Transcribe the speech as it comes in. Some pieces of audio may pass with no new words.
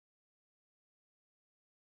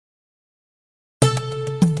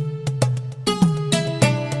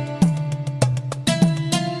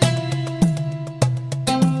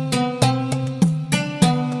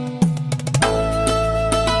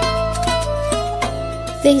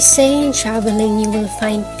They say in traveling you will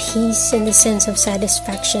find peace and a sense of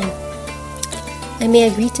satisfaction. I may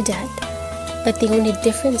agree to that, but the only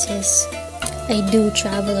difference is I do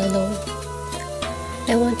travel alone.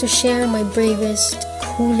 I want to share my bravest,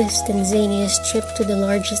 coolest, and zaniest trip to the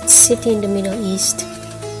largest city in the Middle East,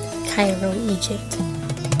 Cairo, Egypt.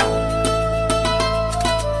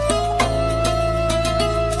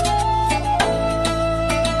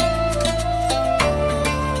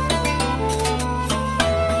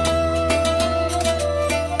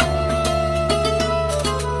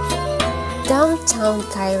 Downtown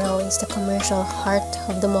Cairo is the commercial heart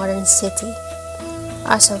of the modern city.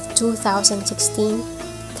 As of 2016,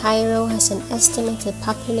 Cairo has an estimated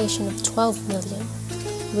population of 12 million,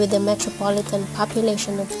 with a metropolitan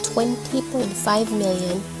population of 20.5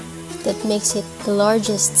 million that makes it the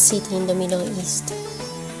largest city in the Middle East.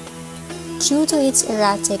 Due to its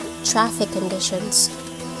erratic traffic conditions,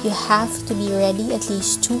 you have to be ready at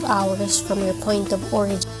least 2 hours from your point of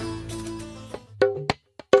origin.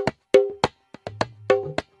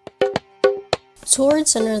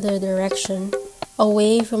 Towards another direction,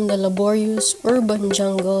 away from the laborious urban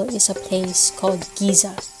jungle, is a place called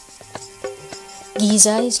Giza.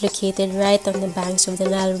 Giza is located right on the banks of the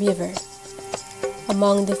Nile River.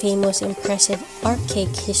 Among the famous impressive archaic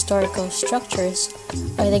historical structures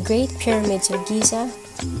are the Great Pyramids of Giza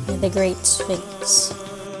and the Great Sphinx.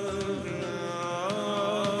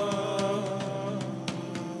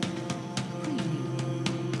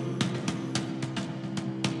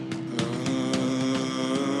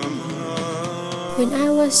 When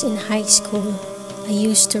I was in high school, I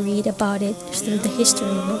used to read about it through the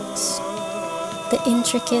history books. The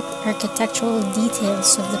intricate architectural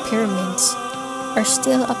details of the pyramids are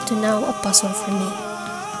still up to now a puzzle for me.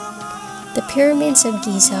 The pyramids of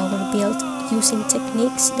Giza were built using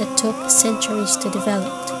techniques that took centuries to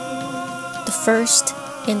develop. The first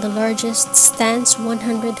and the largest stands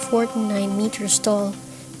 149 meters tall,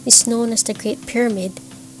 is known as the Great Pyramid,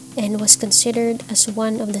 and was considered as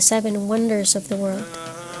one of the 7 wonders of the world.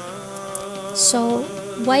 So,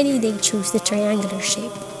 why did they choose the triangular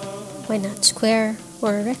shape? Why not square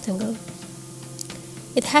or a rectangle?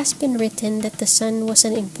 It has been written that the sun was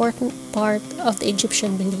an important part of the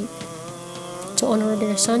Egyptian belief. To honor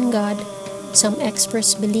their sun god, some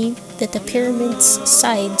experts believe that the pyramid's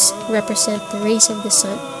sides represent the rays of the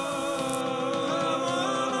sun.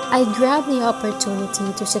 I grabbed the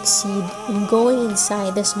opportunity to succeed in going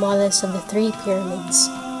inside the smallest of the 3 pyramids,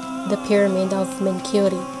 the Pyramid of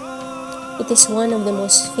Menkaure. It is one of the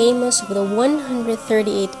most famous of the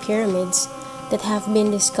 138 pyramids that have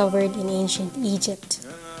been discovered in ancient Egypt.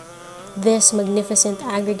 This magnificent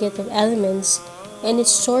aggregate of elements and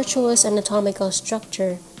its tortuous anatomical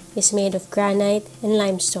structure is made of granite and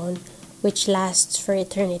limestone, which lasts for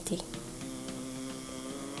eternity.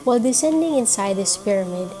 While descending inside this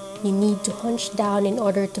pyramid, you need to hunch down in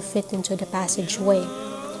order to fit into the passageway.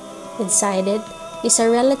 Inside it is a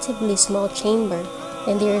relatively small chamber,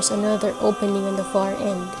 and there is another opening on the far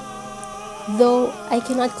end. Though I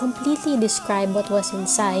cannot completely describe what was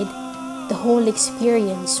inside, the whole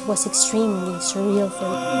experience was extremely surreal for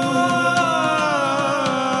me.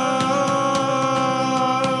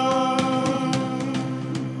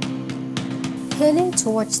 Heading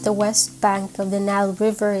towards the west bank of the Nile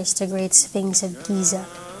River is the Great Sphinx of Giza.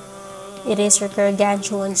 It is a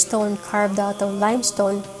gargantuan stone carved out of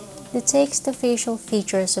limestone that takes the facial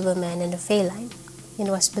features of a man and a feline, and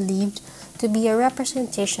was believed to be a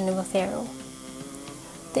representation of a pharaoh.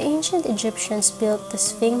 The ancient Egyptians built the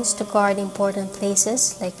Sphinx to guard important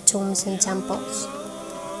places like tombs and temples.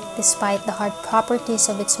 Despite the hard properties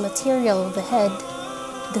of its material of the head,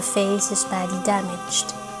 the face is badly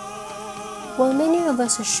damaged. While many of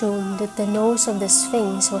us assume that the nose of the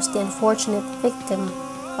Sphinx was the unfortunate victim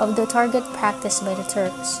of the target practiced by the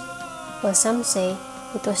Turks, while some say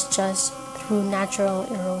it was just through natural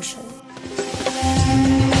erosion.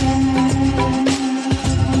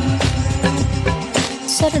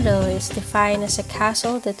 Citadel is defined as a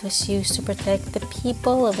castle that was used to protect the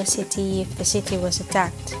people of a city if the city was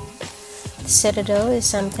attacked. The citadel is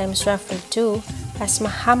sometimes referred to as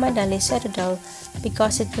Muhammad Ali Citadel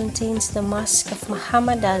because it contains the Mosque of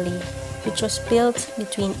Muhammad Ali, which was built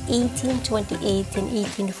between 1828 and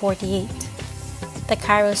 1848. The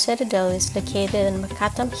Cairo Citadel is located on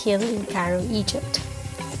Makatam Hill in Cairo, Egypt.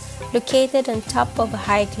 Located on top of a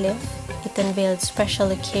high cliff, it unveiled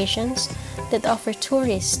special occasions that offer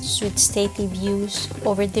tourists with stately views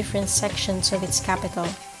over different sections of its capital.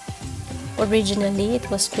 Originally, it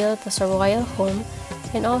was built as a royal home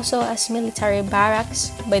and also as military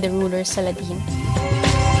barracks by the ruler Saladin.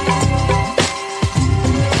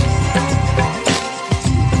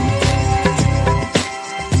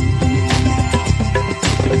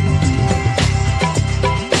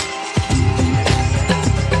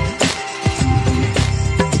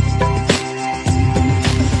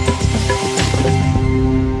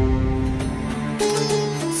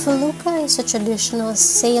 is a traditional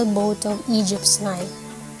sailboat of Egypt's Nile.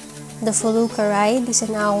 The Felucca ride is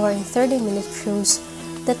an hour and 30-minute cruise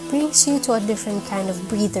that brings you to a different kind of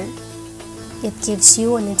breather. It gives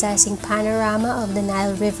you an enticing panorama of the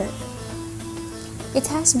Nile River. It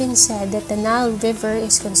has been said that the Nile River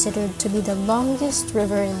is considered to be the longest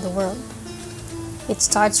river in the world. It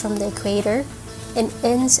starts from the equator and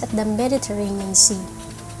ends at the Mediterranean Sea.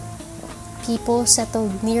 People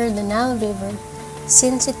settled near the Nile River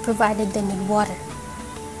since it provided them with water.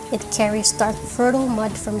 It carries dark, fertile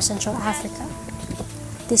mud from Central Africa.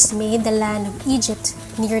 This made the land of Egypt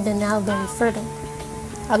near the Nile very fertile.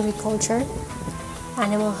 Agriculture,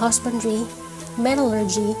 animal husbandry,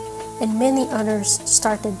 metallurgy, and many others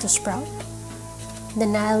started to sprout. The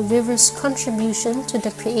Nile River's contribution to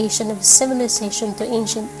the creation of civilization to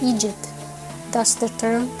ancient Egypt, thus the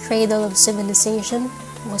term cradle of civilization,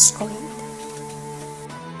 was coined.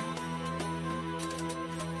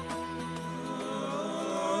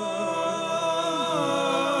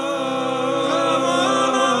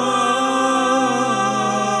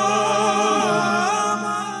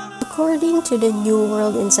 According to the New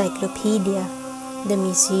World Encyclopedia, the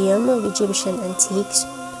Museum of Egyptian Antiques,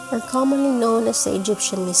 or commonly known as the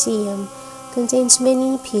Egyptian Museum, contains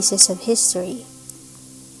many pieces of history.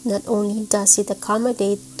 Not only does it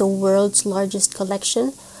accommodate the world's largest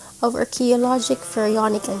collection of archaeologic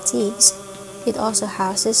pharaonic antiques, it also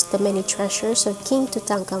houses the many treasures of King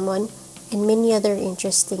Tutankhamun and many other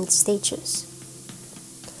interesting statues.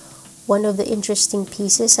 One of the interesting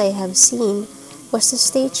pieces I have seen was the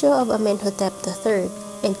statue of Amenhotep III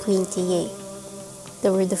and Queen Tiye. They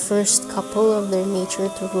were the first couple of their nature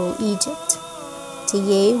to rule Egypt.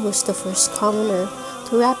 Tiye was the first commoner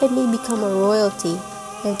to rapidly become a royalty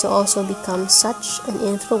and to also become such an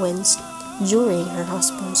influence during her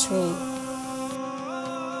husband's reign.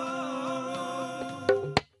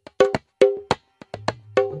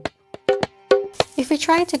 If we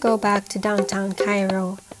try to go back to downtown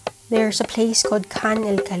Cairo, there's a place called Khan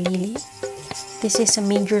el-Khalili. This is a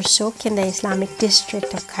major souk in the Islamic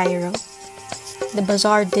district of Cairo. The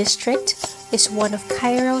Bazaar district is one of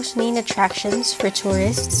Cairo's main attractions for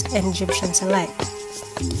tourists and Egyptians alike.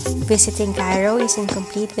 Visiting Cairo is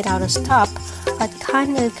incomplete without a stop at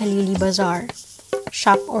Khan el-Khalili Bazaar.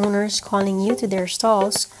 Shop owners calling you to their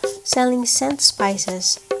stalls, selling scent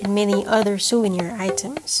spices and many other souvenir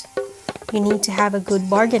items. You need to have a good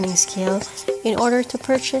bargaining skill in order to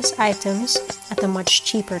purchase items at a much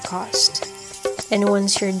cheaper cost. And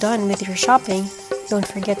once you're done with your shopping, don't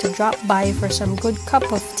forget to drop by for some good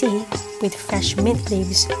cup of tea with fresh mint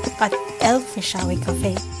leaves at El Fishawi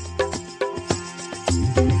Cafe.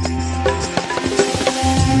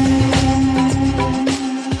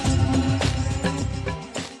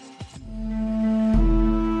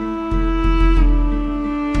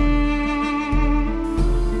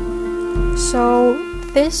 So,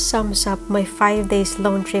 this sums up my 5 days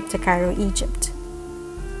long trip to Cairo, Egypt.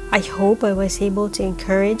 I hope I was able to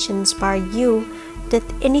encourage and inspire you that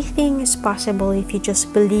anything is possible if you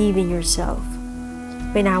just believe in yourself.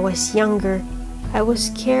 When I was younger, I was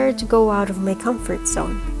scared to go out of my comfort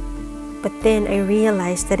zone. But then I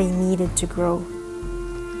realized that I needed to grow.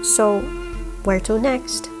 So, where to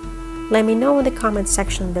next? Let me know in the comment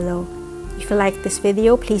section below. If you like this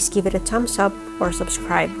video, please give it a thumbs up or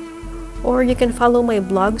subscribe. Or you can follow my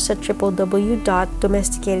blogs at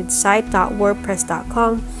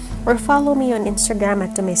www.domesticatedsite.wordpress.com or follow me on Instagram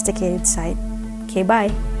at domesticatedSite. Okay,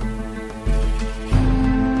 bye!